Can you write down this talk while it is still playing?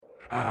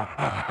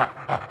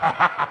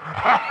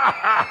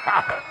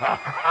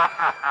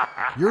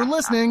You're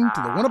listening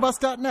to the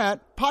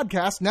oneofus.net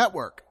podcast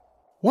network.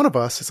 One of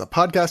Us is a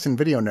podcast and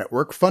video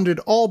network funded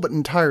all but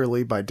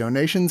entirely by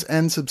donations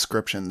and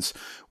subscriptions.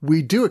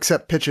 We do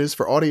accept pitches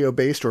for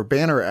audio-based or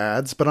banner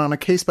ads, but on a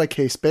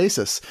case-by-case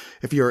basis.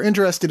 If you are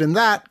interested in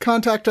that,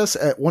 contact us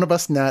at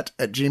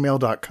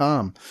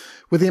oneofusnet@gmail.com.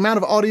 With the amount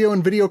of audio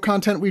and video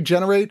content we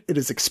generate, it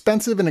is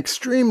expensive and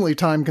extremely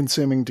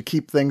time-consuming to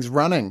keep things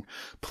running.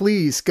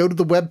 Please go to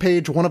the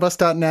webpage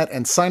oneofus.net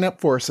and sign up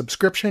for a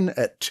subscription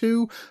at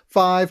 $2,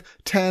 $5,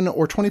 $10,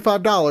 or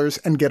 $25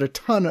 and get a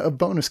ton of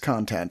bonus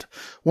content.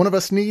 One of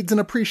Us needs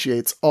and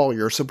appreciates all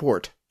your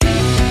support.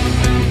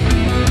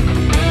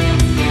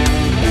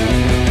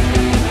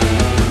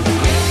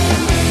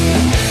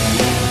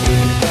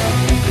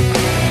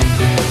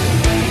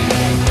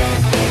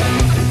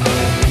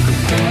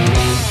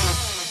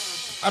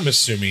 I'm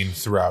assuming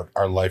throughout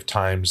our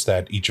lifetimes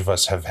that each of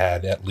us have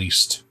had at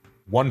least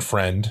one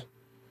friend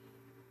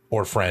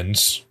or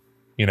friends,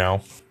 you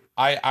know.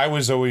 I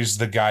was always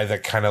the guy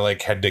that kind of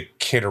like had to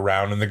kid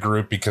around in the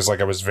group because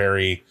like I was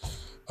very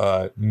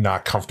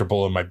not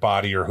comfortable in my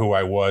body or who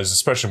I was,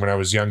 especially when I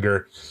was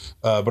younger.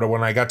 But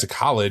when I got to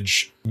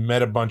college,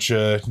 met a bunch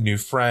of new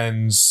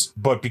friends.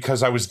 But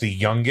because I was the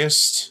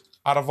youngest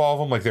out of all of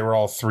them, like they were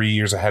all 3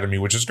 years ahead of me,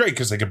 which is great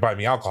because they could buy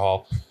me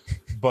alcohol.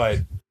 But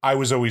I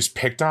was always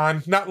picked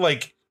on, not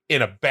like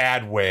in a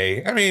bad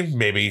way. I mean,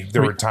 maybe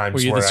there were times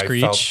were you where the I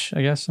Screech, felt,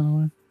 I guess, in a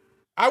way.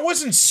 I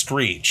wasn't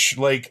Screech.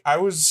 Like it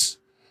was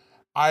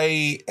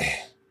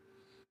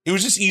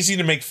just easy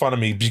to make fun of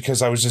me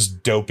because I was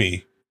just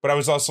dopey, but I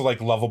was also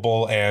like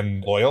lovable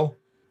and loyal.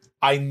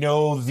 I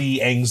know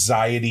the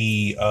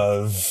anxiety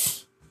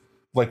of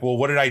like, well,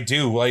 what did I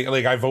do?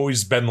 Like I've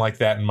always been like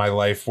that in my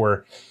life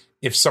where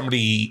if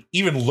somebody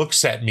even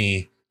looks at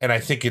me and I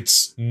think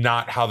it's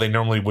not how they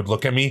normally would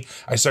look at me,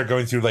 I start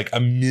going through like a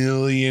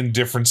million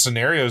different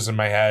scenarios in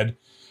my head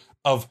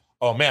of,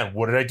 oh man,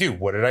 what did I do?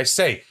 What did I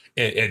say?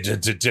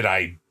 Did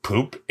I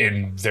poop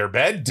in their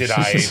bed? Did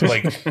I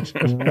like,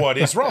 what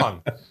is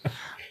wrong?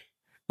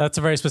 That's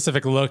a very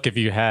specific look if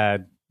you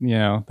had, you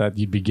know, that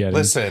you'd be getting.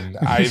 Listen,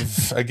 I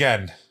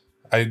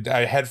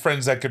had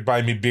friends that could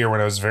buy me beer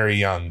when I was very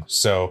young,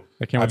 so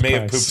I may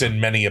have pooped in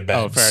many a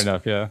beds. Oh, fair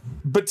enough, yeah.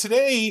 But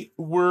today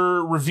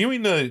we're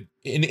reviewing an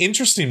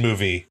interesting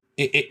movie.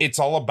 It's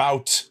all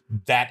about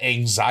that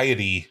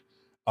anxiety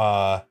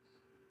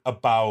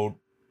about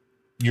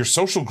your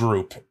social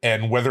group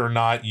and whether or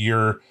not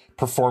you're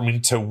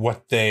performing to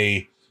what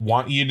they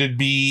want you to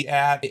be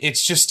at.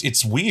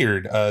 It's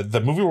weird.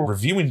 The movie we're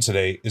reviewing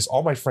today is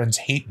All My Friends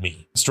Hate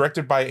Me. It's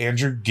directed by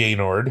Andrew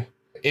Gaynord.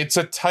 It's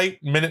a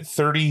tight minute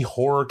 30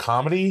 horror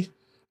comedy.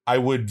 I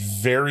would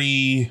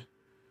very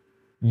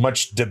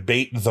much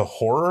debate the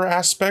horror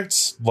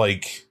aspects.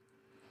 Like,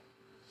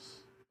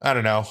 I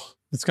don't know.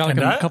 It's got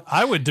like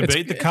I would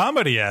debate the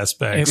comedy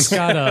aspects. It's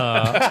got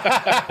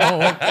well,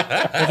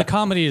 the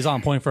comedy is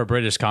on point for a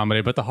British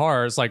comedy, but the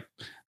horror is like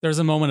there's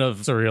a moment of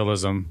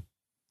surrealism.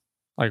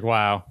 Like,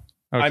 wow.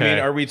 Okay. I mean,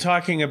 are we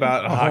talking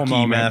about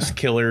hockey mask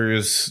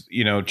killers,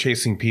 you know,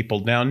 chasing people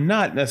down?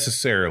 Not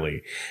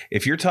necessarily.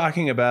 If you're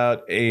talking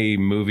about a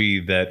movie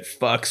that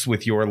fucks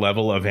with your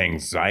level of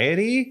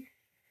anxiety,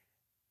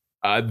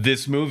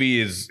 this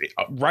movie is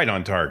right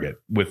on target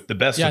with the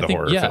best of the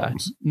horror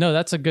films. No,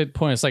 that's a good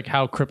point. It's like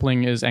how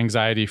crippling is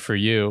anxiety for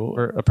you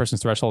or a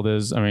person's threshold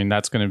is. I mean,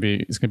 it's going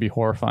to be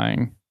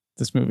horrifying,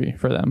 this movie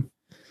for them.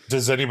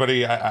 Does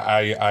anybody,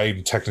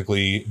 I'm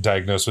technically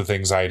diagnosed with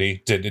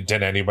anxiety. Did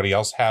anybody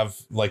else have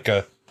like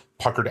a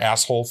puckered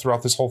asshole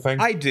throughout this whole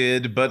thing? I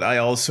did, but I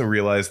also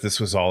realized this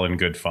was all in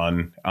good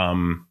fun.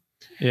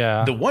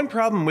 Yeah. The one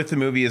problem with the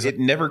movie is it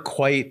never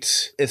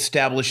quite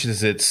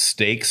establishes its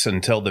stakes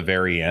until the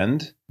very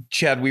end.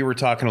 Chad, we were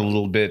talking a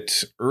little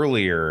bit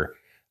earlier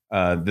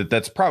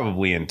that's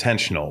probably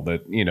intentional, that,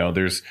 you know,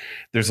 there's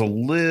a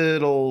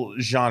little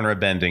genre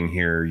bending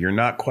here. You're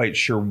not quite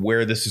sure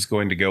where this is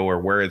going to go or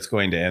where it's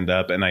going to end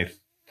up. And I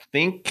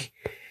think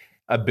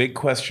a big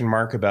question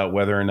mark about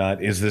whether or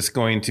not is this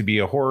going to be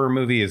a horror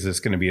movie? Is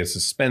this going to be a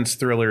suspense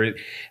thriller?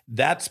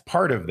 That's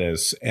part of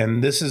this.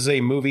 And this is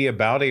a movie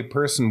about a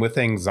person with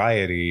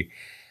anxiety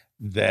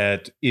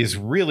that is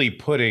really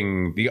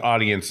putting the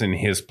audience in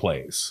his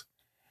place.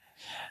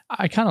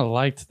 I kind of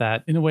liked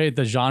that. In a way,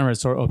 the genre is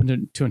sort of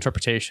open to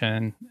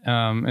interpretation.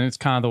 And it's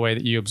kind of the way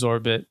that you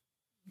absorb it,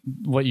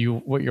 what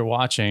you're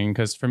watching.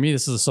 Because for me,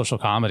 this is a social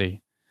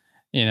comedy,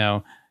 you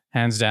know,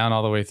 hands down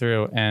all the way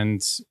through.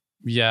 And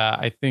yeah,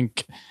 I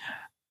think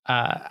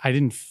I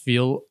didn't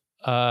feel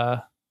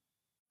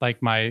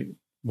like my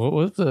what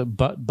was the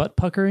butt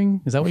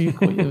puckering? Is that what you?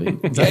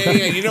 Yeah.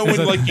 You know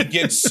when like you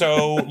get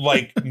so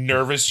like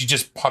nervous, you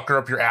just pucker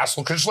up your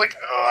asshole because you're like,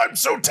 oh, I'm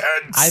so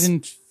tense. I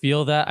didn't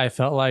feel that. I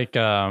felt like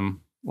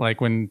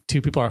when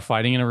two people are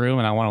fighting in a room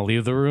and I want to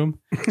leave the room.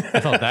 I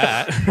felt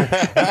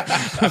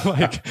that.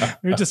 Like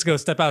we just go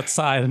step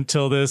outside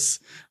until these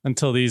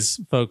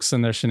folks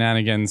and their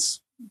shenanigans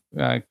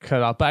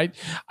cut off. But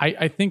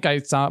I think I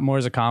saw it more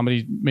as a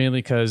comedy,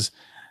 mainly because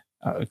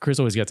Chris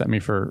always gets at me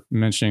for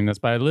mentioning this,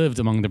 but I lived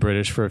among the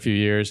British for a few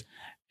years,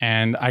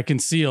 and I can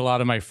see a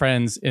lot of my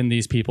friends in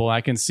these people.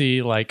 I can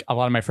see like a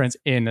lot of my friends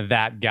in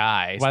that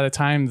guy. By the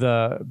time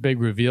the big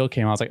reveal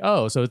came, I was like,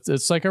 oh, so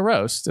it's like a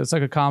roast. It's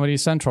like a Comedy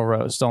Central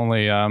roast,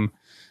 only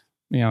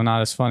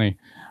not as funny.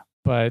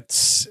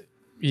 But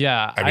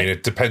yeah, I mean,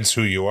 it depends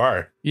who you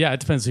are. Yeah,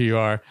 it depends who you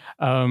are.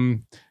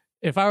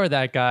 If I were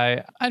that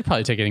guy, I'd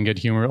probably take it in good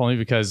humor, only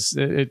because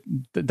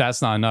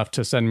that's not enough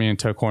to send me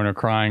into a corner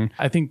crying.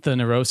 I think the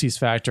neuroses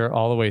factor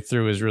all the way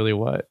through is really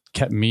what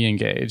kept me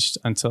engaged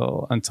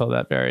until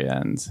that very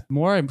end. The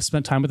more I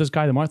spent time with this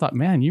guy, the more I thought,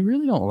 man, you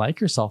really don't like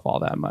yourself all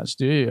that much,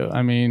 do you?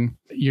 I mean,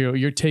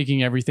 you're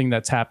taking everything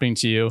that's happening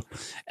to you,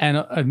 and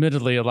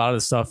admittedly, a lot of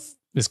the stuff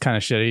is kind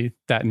of shitty.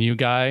 That new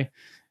guy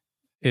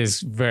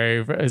is a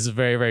very,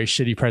 very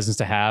shitty presence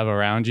to have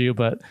around you.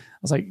 But I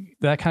was like,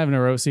 that kind of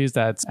neuroses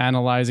that's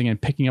analyzing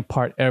and picking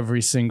apart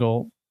every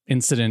single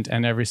incident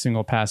and every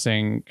single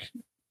passing,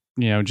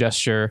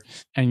 gesture,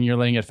 and you're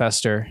letting it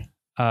fester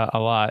a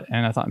lot.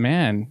 And I thought,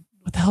 man,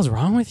 what the hell's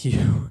wrong with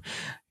you?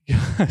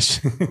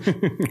 Gosh.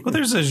 Well,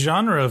 there's a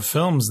genre of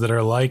films that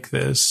are like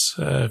this.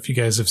 If you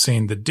guys have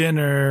seen The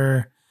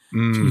Dinner,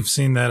 if you've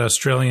seen that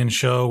Australian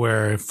show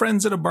where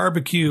friends at a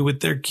barbecue with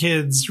their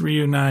kids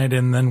reunite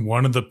and then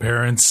one of the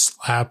parents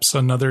slaps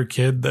another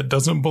kid that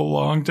doesn't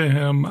belong to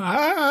him.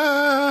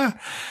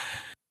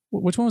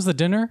 Which one was The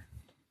Dinner?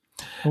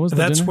 What was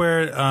That's dinner?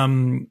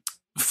 Where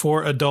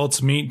four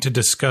adults meet to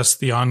discuss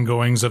the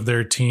ongoings of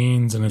their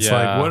teens. And it's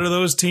like, what are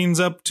those teens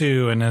up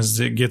to? And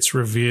as it gets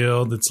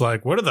revealed, it's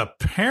like, what are the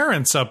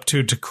parents up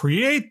to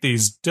create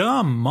these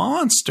dumb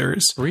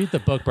monsters? Read the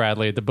book,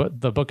 Bradley. The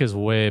book is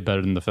way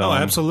better than the film. Oh,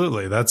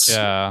 absolutely.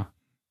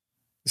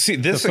 See,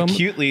 this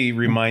acutely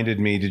reminded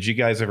me. Did you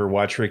guys ever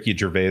watch Ricky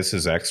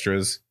Gervais's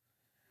Extras?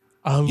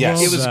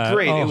 Yes, it was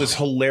great. Oh. It was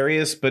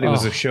hilarious, but it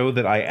was a show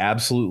that I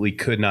absolutely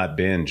could not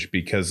binge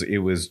because it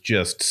was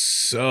just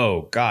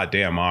so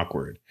goddamn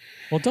awkward.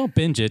 Well, don't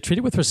binge it. Treat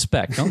it with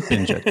respect. Don't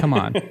binge it. Come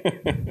on.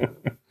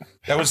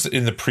 That was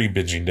in the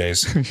pre-binging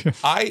days.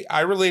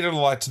 I related a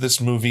lot to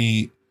this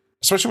movie,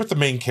 especially with the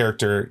main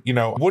character.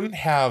 I wouldn't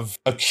have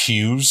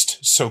accused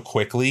so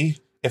quickly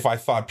if I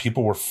thought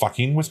people were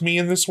fucking with me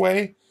in this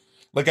way.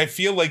 Like, I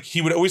feel like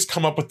he would always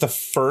come up with the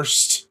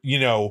first,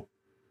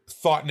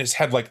 thought in his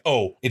head, like,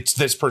 oh, it's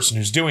this person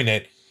who's doing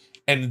it,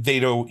 and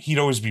he'd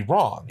always be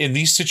wrong. In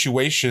these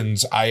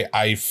situations,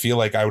 I feel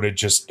like I would have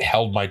just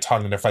held my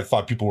tongue, and if I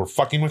thought people were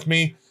fucking with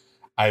me,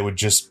 I would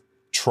just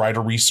try to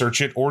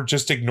research it or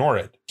just ignore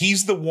it.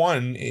 He's the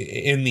one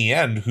in the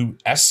end who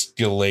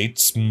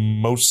escalates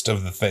most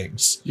of the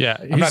things. Yeah,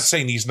 I'm not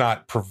saying he's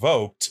not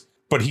provoked,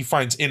 but he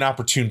finds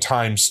inopportune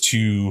times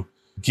to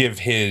give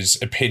his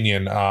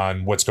opinion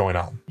on what's going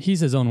on. He's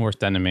his own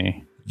worst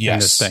enemy in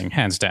this thing,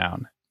 hands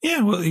down.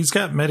 Yeah, well, he's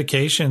got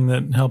medication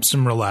that helps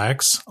him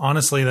relax.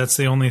 Honestly, that's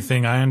the only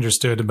thing I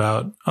understood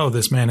about,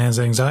 this man has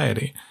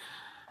anxiety.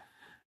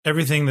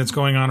 Everything that's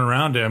going on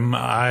around him,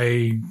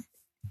 I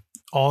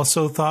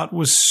also thought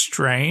was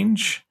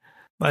strange.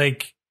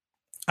 Like,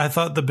 I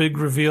thought the big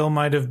reveal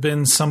might have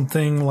been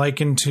something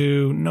likened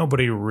to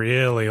nobody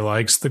really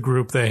likes the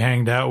group they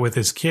hanged out with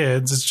as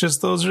kids. It's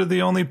just those are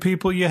the only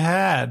people you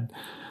had.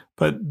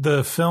 But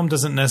the film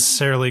doesn't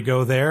necessarily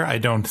go there, I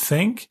don't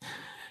think.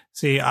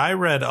 See, I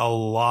read a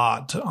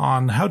lot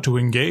on how to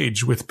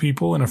engage with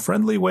people in a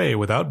friendly way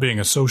without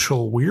being a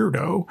social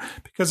weirdo,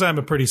 because I'm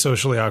a pretty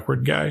socially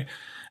awkward guy.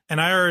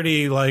 And I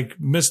already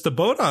missed the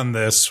boat on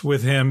this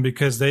with him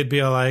because they'd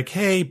be like,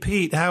 hey,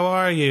 Pete, how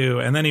are you?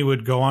 And then he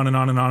would go on and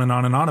on and on and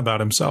on and on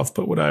about himself.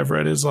 But what I've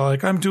read is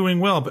like, I'm doing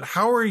well, but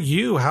how are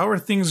you? How are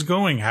things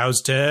going?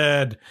 How's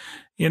Ted?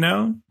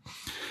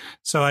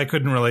 So I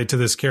couldn't relate to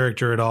this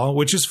character at all,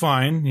 which is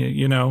fine.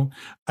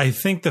 I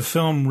think the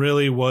film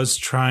really was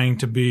trying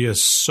to be a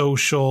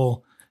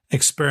social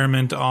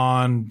experiment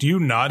on, do you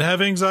not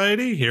have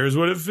anxiety? Here's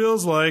what it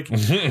feels like.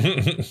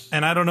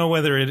 And I don't know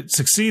whether it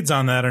succeeds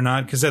on that or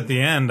not, because at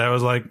the end I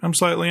was like, I'm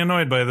slightly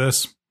annoyed by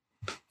this,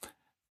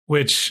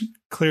 which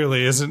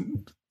clearly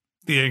isn't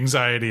the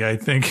anxiety I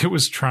think it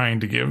was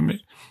trying to give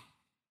me.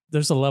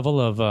 There's a level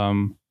of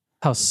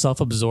how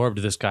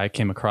self-absorbed this guy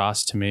came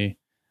across to me.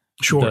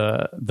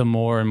 Sure. The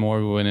more and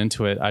more we went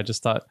into it, I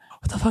just thought,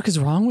 what the fuck is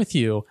wrong with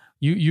you?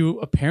 You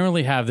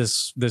apparently have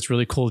this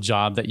really cool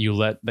job that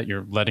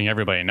you're letting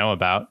everybody know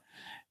about.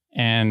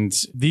 And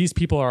these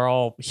people are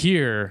all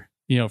here,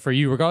 for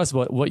you, regardless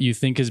of what you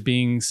think is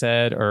being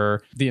said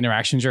or the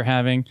interactions you're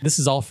having. This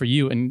is all for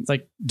you. And it's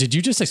like, did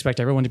you just expect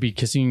everyone to be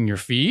kissing your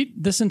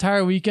feet this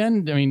entire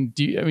weekend? I mean,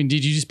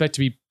 did you expect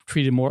to be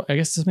treated more? I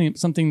guess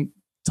something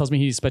tells me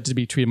he's expected to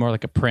be treated more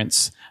like a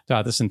prince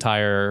throughout this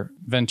entire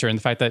venture. And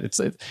the fact that it's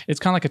kind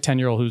of like a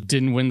 10-year-old who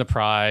didn't win the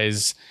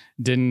prize,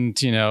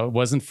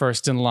 wasn't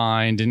first in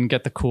line, didn't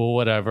get the cool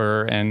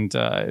whatever. And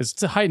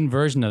it's a heightened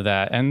version of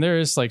that. And there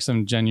is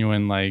some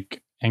genuine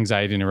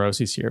anxiety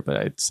neuroses here. But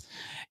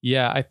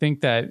I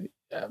think that,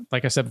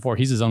 like I said before,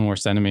 he's his own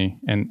worst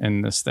enemy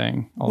in this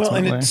thing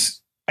ultimately. Well, and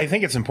I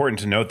think it's important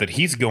to note that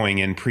he's going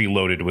in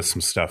preloaded with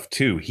some stuff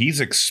too. He's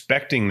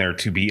expecting there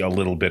to be a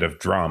little bit of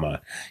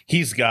drama.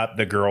 He's got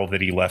the girl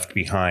that he left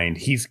behind.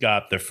 He's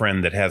got the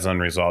friend that has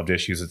unresolved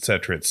issues, et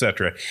cetera, et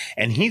cetera.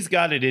 And he's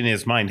got it in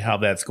his mind how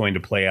that's going to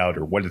play out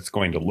or what it's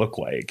going to look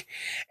like.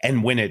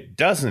 And when it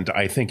doesn't,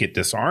 I think it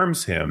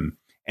disarms him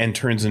and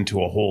turns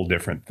into a whole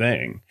different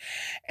thing.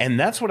 And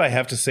that's what I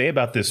have to say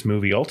about this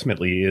movie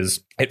ultimately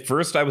is at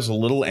first I was a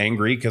little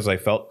angry because I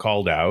felt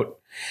called out.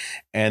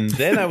 And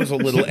then I was a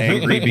little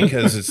angry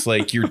because it's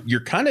like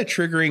you're kind of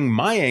triggering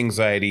my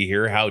anxiety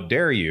here. How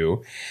dare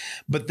you?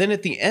 But then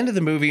at the end of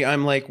the movie,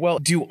 I'm like, well,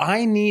 do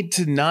I need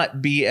to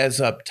not be as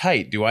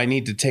uptight? Do I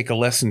need to take a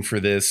lesson for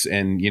this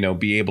and,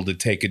 be able to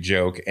take a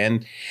joke?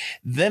 And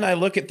then I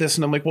look at this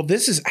and I'm like, well,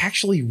 this is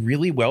actually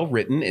really well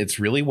written. It's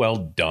really well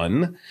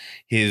done.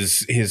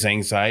 His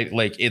anxiety,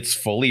 like it's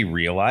fully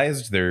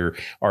realized. There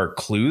are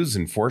clues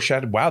and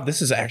foreshadowing. Wow,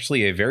 this is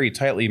actually a very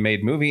tightly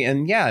made movie.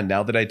 And yeah,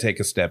 now that I take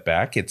a step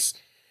back, it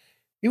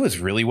was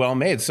really well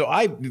made. So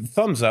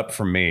thumbs up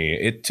from me.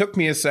 It took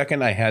me a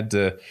second. I had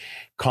to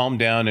calm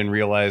down and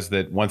realize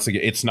that once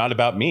again, it's not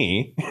about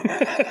me.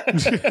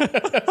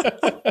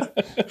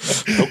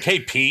 Okay,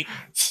 Pete.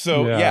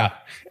 So yeah.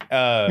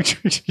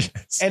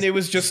 And it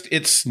was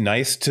it's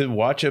nice to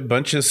watch a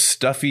bunch of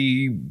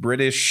stuffy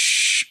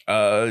British,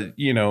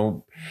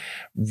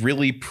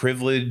 really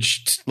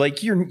privileged,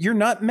 like you're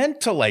not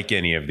meant to like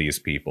any of these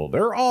people.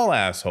 They're all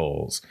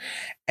assholes.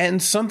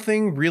 And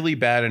something really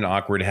bad and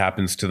awkward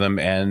happens to them.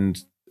 And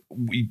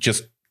we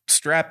just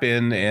strap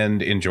in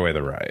and enjoy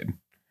the ride.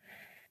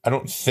 I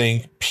don't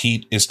think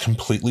Pete is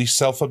completely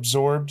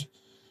self-absorbed.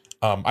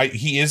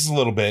 He is a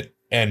little bit.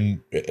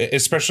 And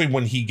especially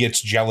when he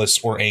gets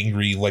jealous or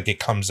angry, like it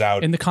comes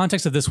out in the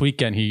context of this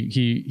weekend,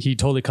 he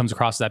totally comes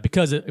across that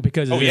because it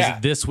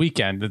is this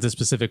weekend, this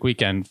specific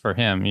weekend for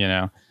him.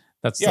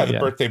 That's the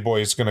birthday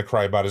boy is going to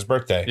cry about his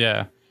birthday.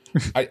 Yeah,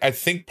 I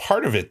think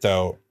part of it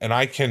though, and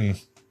I can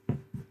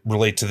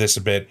relate to this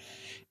a bit,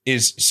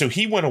 is so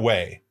he went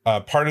away.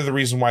 Part of the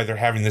reason why they're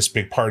having this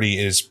big party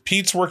is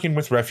Pete's working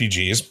with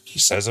refugees. He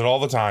says it all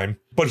the time,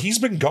 but he's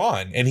been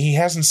gone and he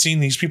hasn't seen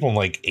these people in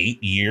like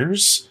 8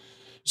 years.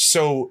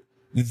 So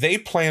they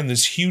planned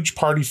this huge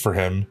party for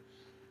him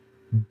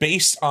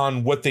based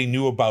on what they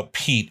knew about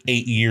Pete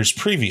 8 years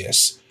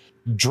previous.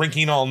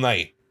 Drinking all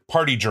night,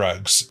 party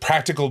drugs,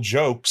 practical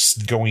jokes,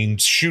 going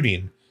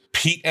shooting.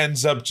 Pete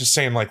ends up just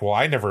saying like, well,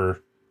 I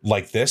never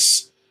liked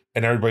this.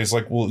 And everybody's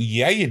like, well,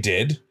 yeah, you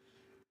did.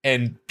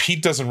 And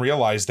Pete doesn't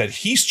realize that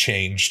he's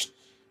changed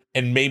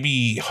and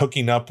maybe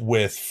hooking up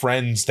with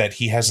friends that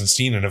he hasn't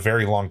seen in a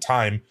very long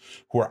time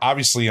who are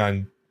obviously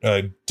on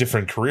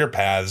different career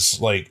paths.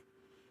 Like,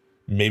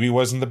 maybe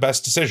wasn't the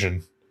best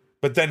decision,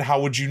 but then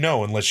how would you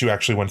know unless you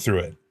actually went through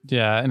it?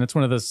 Yeah. And it's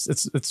one of those,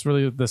 it's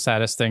really the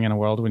saddest thing in the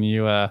world when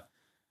you,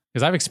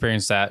 because I've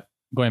experienced that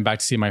going back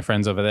to see my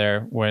friends over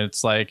there, where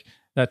it's like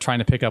that trying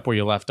to pick up where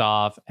you left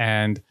off.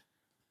 And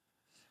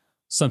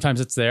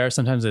sometimes it's there,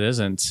 sometimes it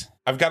isn't.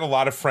 I've got a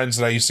lot of friends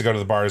that I used to go to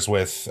the bars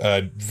with,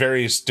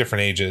 various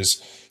different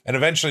ages. And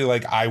eventually,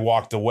 like, I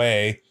walked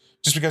away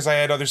just because I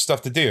had other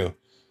stuff to do.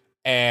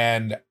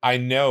 And I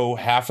know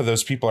half of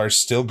those people are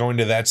still going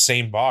to that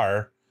same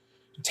bar,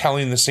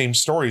 telling the same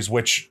stories,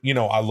 which,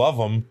 I love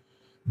them,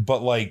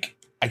 but like,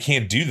 I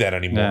can't do that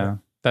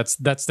anymore. No,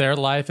 that's their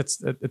life.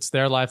 It's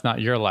their life, not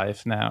your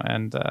life now.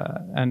 And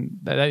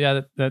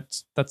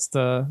that's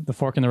the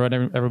fork in the road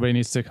everybody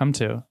needs to come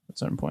to at a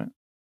certain point.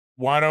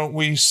 Why don't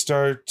we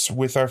start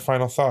with our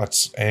final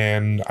thoughts?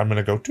 And I'm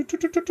going to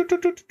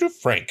go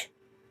Frank.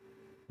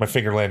 My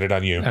finger landed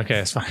on you. Okay,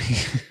 it's fine.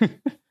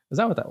 Is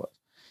that what that was?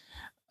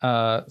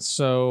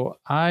 So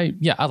I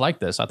like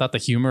this. I thought the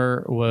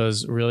humor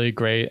was really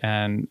great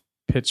and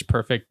pitch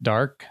perfect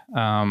dark.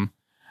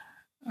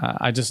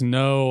 I just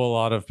know a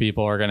lot of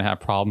people are going to have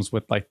problems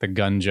with like the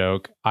gun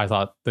joke. I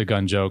thought the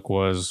gun joke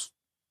was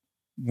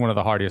one of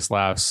the hardest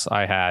laughs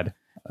I had.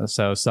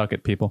 So suck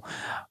it, people.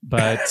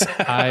 But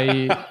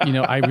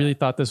I really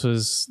thought this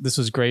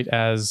was great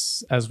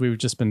as we've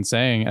just been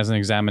saying, as an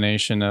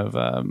examination of,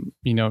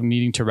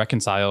 needing to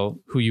reconcile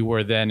who you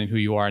were then and who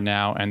you are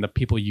now and the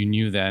people you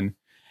knew then.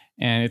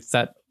 And it's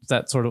that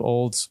sort of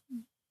old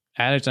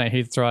adage, and I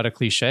hate to throw out a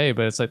cliche,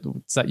 but it's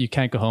that you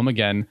can't go home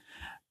again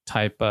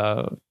type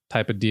of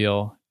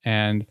deal.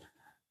 And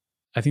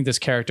I think this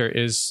character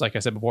is, like I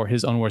said before,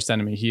 his own worst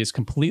enemy. He is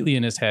completely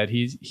in his head.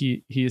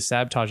 He is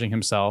sabotaging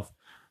himself.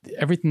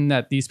 Everything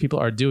that these people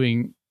are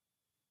doing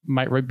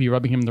might be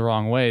rubbing him the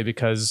wrong way,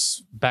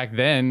 because back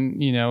then,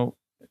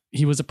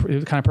 he was the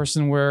kind of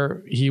person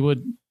where he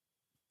would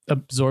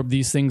absorb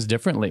these things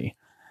differently.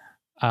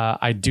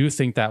 I do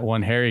think that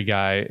one hairy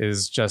guy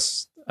is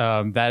just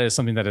that is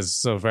something that is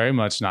so very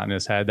much not in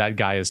his head. That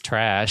guy is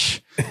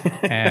trash,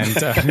 and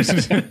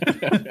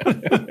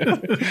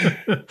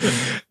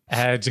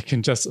Edge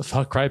can just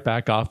fuck right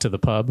back off to the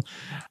pub.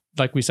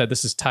 Like we said,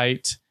 this is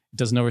tight. It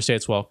doesn't overstay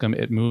its welcome.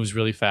 It moves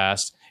really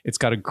fast. It's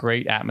got a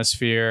great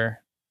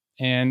atmosphere,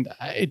 and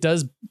it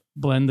does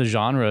blend the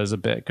genres a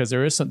bit, because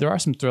there are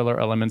some thriller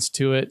elements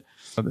to it.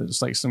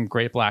 There's like some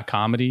great black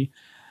comedy.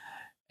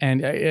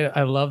 And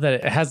I love that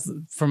it has,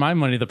 for my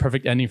money, the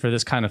perfect ending for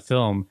this kind of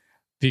film,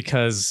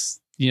 because,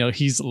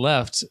 he's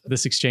left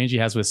this exchange he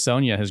has with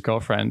Sonia, his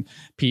girlfriend.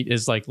 Pete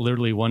is like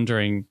literally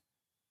wondering,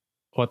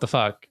 what the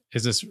fuck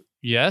is this?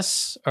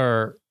 Yes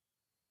or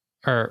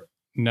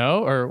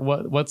no, or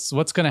what's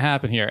going to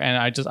happen here? And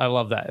I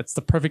love that. It's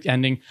the perfect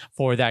ending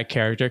for that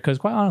character, because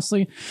quite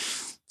honestly,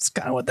 it's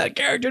kind of what that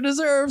character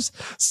deserves.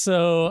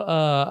 So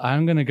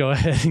I'm going to go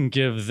ahead and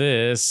give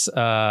this.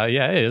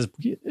 It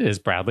is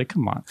Bradley.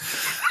 Come on.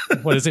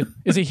 What is it?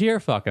 Is he here?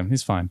 Fuck him.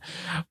 He's fine.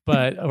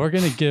 But I'm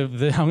going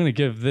to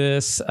give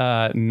this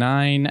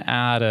 9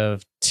 out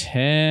of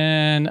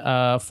 10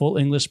 full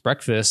English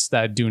breakfasts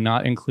that do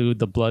not include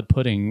the black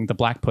pudding,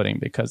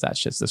 because that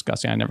shit's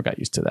disgusting. I never got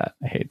used to that.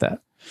 I hate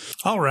that.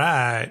 All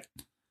right.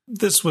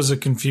 This was a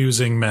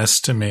confusing mess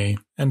to me.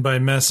 And by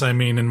mess, I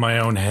mean in my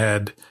own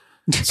head.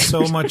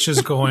 So much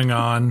is going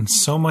on.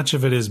 So much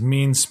of it is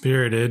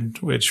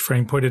mean-spirited, which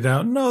Frank pointed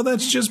out. No,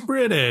 that's just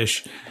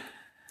British.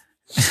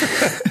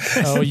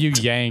 Oh, you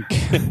yank.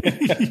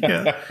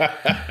 Yeah.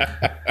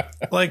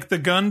 Like the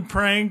gun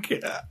prank,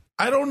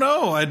 I don't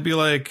know. I'd be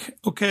like,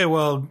 okay,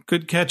 well,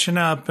 good catching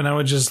up. And I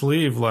would just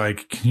leave.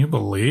 Like, can you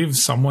believe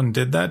someone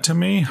did that to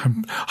me?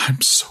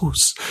 I'm so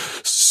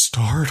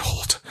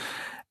startled.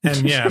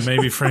 And yeah,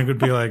 maybe Frank would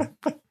be like,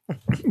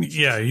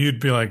 yeah,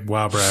 you'd be like,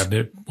 wow, Brad,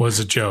 it was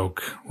a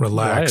joke.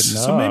 Relax.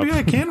 So maybe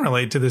I can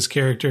relate to this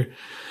character.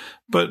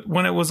 But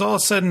when it was all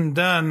said and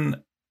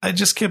done, I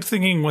just kept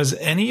thinking, was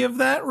any of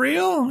that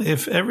real?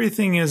 If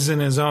everything is in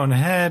his own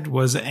head,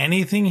 was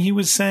anything he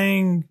was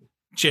saying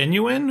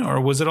genuine, or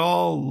was it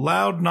all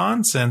loud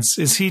nonsense?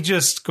 Is he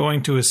just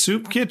going to a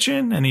soup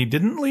kitchen and he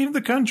didn't leave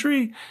the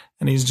country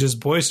and he's just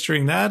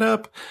boistering that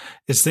up?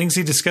 Is things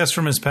he discussed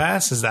from his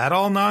past, is that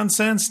all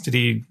nonsense? Did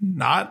he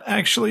not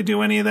actually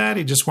do any of that?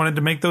 He just wanted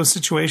to make those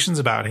situations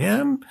about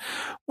him?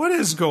 What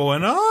is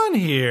going on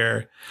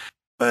here?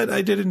 But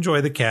I did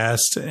enjoy the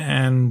cast,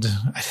 and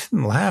I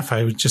didn't laugh.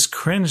 I just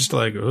cringed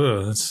like,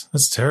 ugh,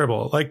 that's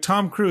terrible. Like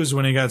Tom Cruise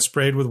when he got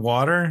sprayed with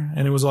water,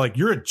 and it was like,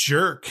 you're a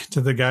jerk to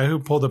the guy who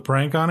pulled a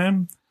prank on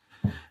him.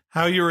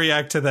 How you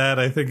react to that,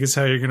 I think, is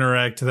how you're going to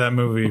react to that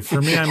movie.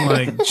 For me, I'm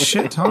like,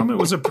 shit, Tom, it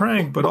was a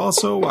prank. But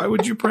also, why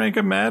would you prank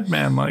a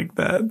madman like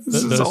that?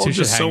 This is all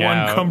just so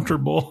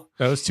uncomfortable.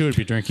 Those two would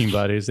be drinking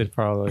buddies. They'd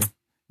probably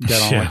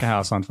get on like a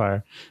house on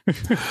fire.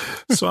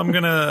 So I'm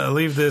going to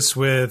leave this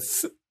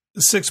with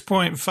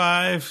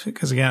 6.5,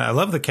 because again, I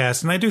love the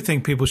cast, and I do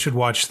think people should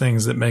watch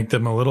things that make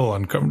them a little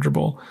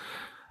uncomfortable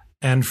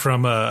and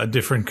from a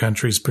different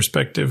country's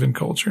perspective and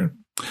culture.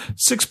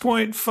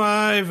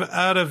 6.5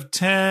 out of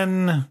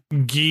 10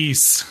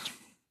 geese.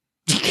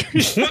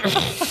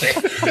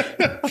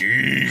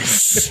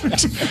 Geese.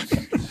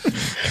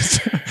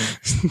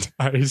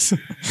 Nice.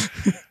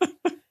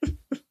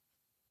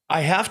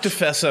 I have to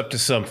fess up to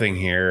something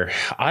here.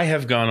 I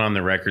have gone on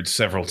the record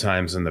several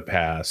times in the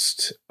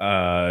past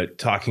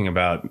talking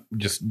about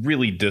just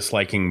really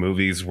disliking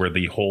movies where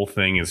the whole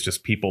thing is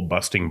just people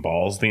busting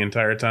balls the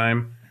entire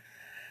time.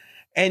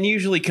 And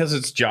usually because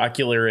it's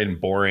jocular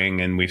and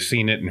boring and we've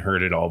seen it and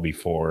heard it all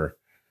before.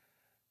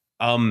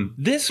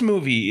 This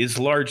movie is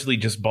largely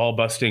just ball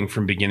busting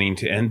from beginning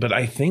to end, but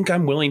I think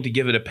I'm willing to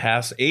give it a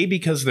pass, A,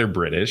 because they're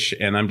British,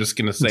 and I'm just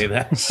going to say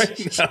that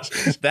right now.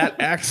 That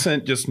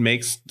accent just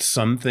makes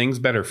some things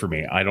better for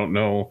me. I don't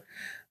know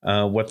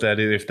what that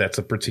is, if that's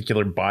a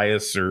particular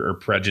bias or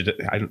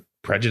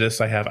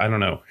prejudice I have. I don't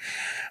know.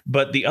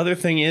 But the other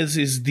thing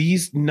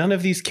is none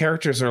of these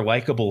characters are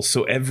likable,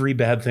 so every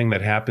bad thing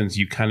that happens,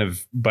 you kind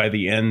of, by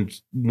the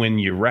end, when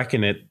you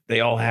reckon it,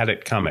 they all had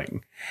it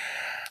coming.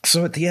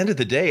 So at the end of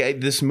the day,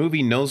 this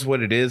movie knows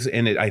what it is,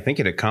 and I think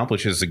it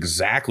accomplishes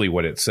exactly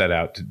what it set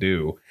out to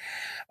do.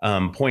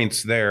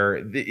 Points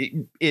there.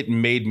 It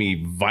made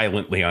me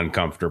violently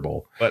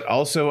uncomfortable. But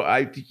also,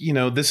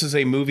 this is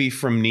a movie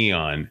from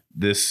Neon.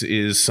 This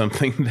is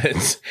something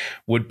that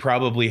would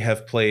probably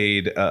have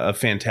played a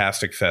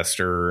Fantastic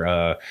Fester,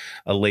 a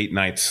late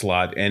night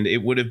slot, and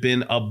it would have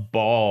been a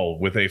ball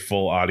with a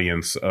full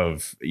audience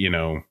of,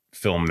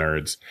 film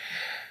nerds.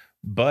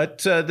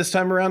 But this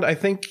time around, I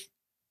think,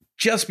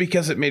 just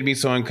because it made me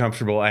so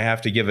uncomfortable, I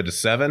have to give it a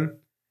 7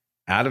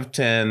 out of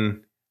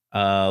 10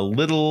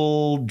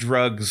 little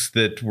drugs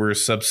that were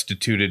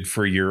substituted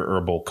for your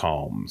herbal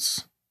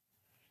calms.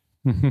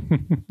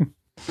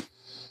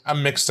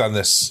 I'm mixed on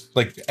this.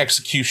 Like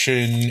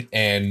execution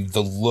and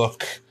the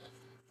look,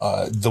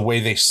 the way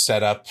they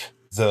set up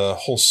the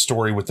whole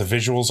story with the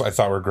visuals, I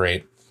thought were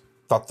great.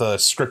 Thought the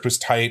script was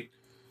tight.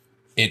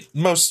 It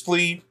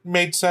mostly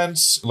made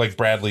sense. Like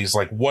Bradley's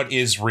like, what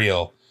is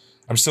real?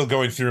 I'm still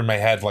going through in my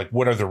head, like,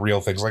 what are the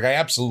real things? Like, I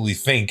absolutely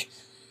think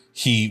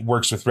he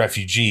works with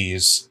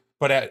refugees,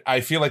 but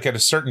I feel like at a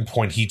certain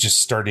point, he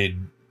just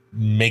started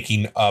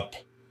making up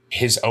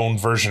his own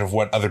version of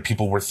what other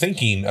people were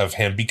thinking of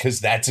him,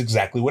 because that's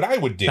exactly what I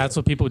would do. That's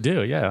what people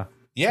do. Yeah.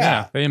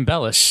 Yeah. They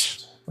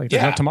embellish like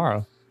there's no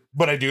tomorrow.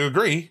 But I do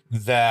agree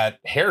that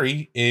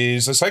Harry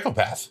is a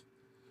psychopath.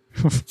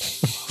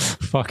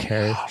 Fuck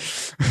Harry.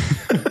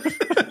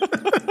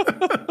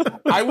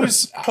 I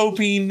was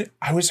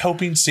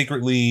hoping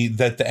secretly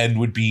that the end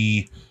would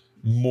be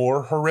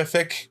more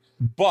horrific,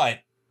 but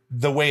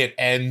the way it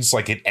ends,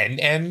 like it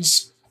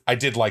ends, I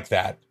did like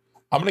that.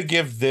 I'm going to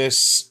give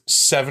this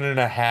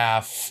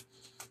 7.5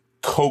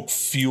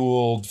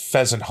 Coke-fueled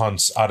pheasant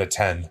hunts out of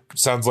 10.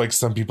 Sounds like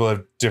some people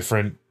have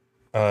different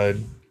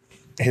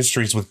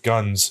histories with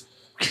guns.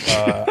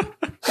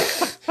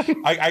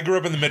 I grew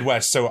up in the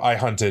Midwest, so I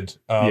hunted.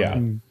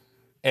 And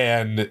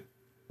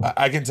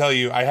I can tell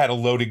you, I had a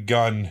loaded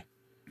gun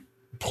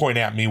point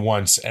at me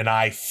once, and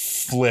I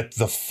flipped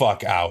the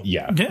fuck out.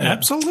 Yeah,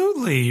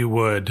 absolutely you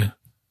would.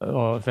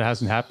 Well, if it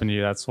hasn't happened to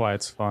you, that's why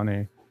it's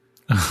funny.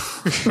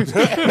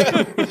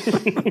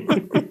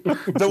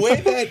 The way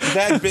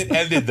that bit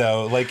ended,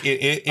 though, like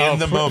in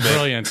the moment,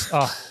 brilliant.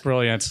 Oh,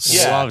 brilliant!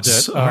 Yeah. Loved it.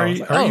 So are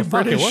you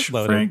British,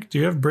 Frank? Frank? Do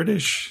you have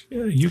British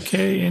UK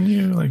in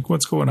you? Like,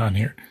 what's going on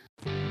here?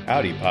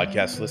 Howdy,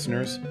 podcast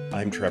listeners.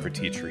 I'm Trevor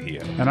T.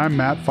 Trujillo. And I'm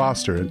Matt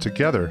Foster, and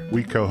together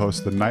we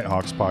co-host the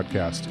Nighthawks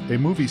podcast, a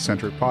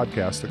movie-centric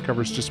podcast that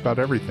covers just about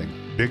everything.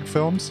 Big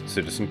films,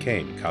 Citizen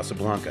Kane,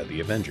 Casablanca, The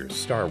Avengers,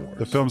 Star Wars.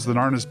 the films that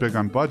aren't as big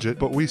on budget,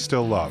 but we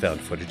still love.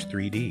 Found Footage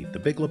 3D, The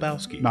Big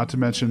Lebowski, Not to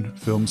mention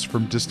films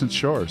from distant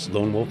shores.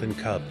 Lone Wolf and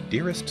Cub,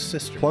 Dearest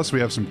Sister. Plus,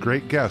 we have some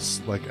great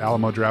guests like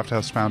Alamo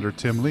Drafthouse founder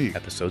Tim Lee,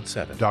 Episode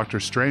 7.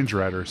 Doctor Strange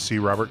writer C.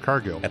 Robert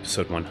Cargill,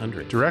 Episode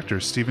 100. director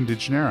Stephen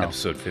DeGennaro.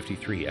 Episode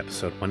 53,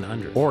 Episode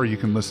 100. Or you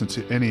can listen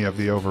to any of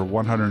the over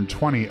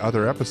 120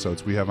 other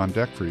episodes we have on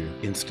deck for you.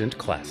 Instant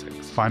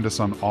Classics. Find us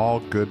on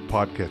all good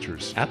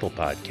podcatchers. Apple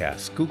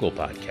Podcasts, Google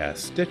Podcasts,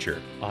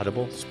 Stitcher,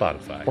 Audible,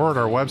 Spotify. Or at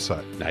our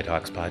website.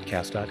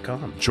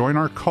 NighthawksPodcast.com. Join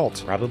our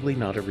cult. Probably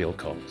not a real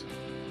cult.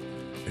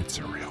 It's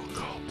a real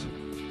cult.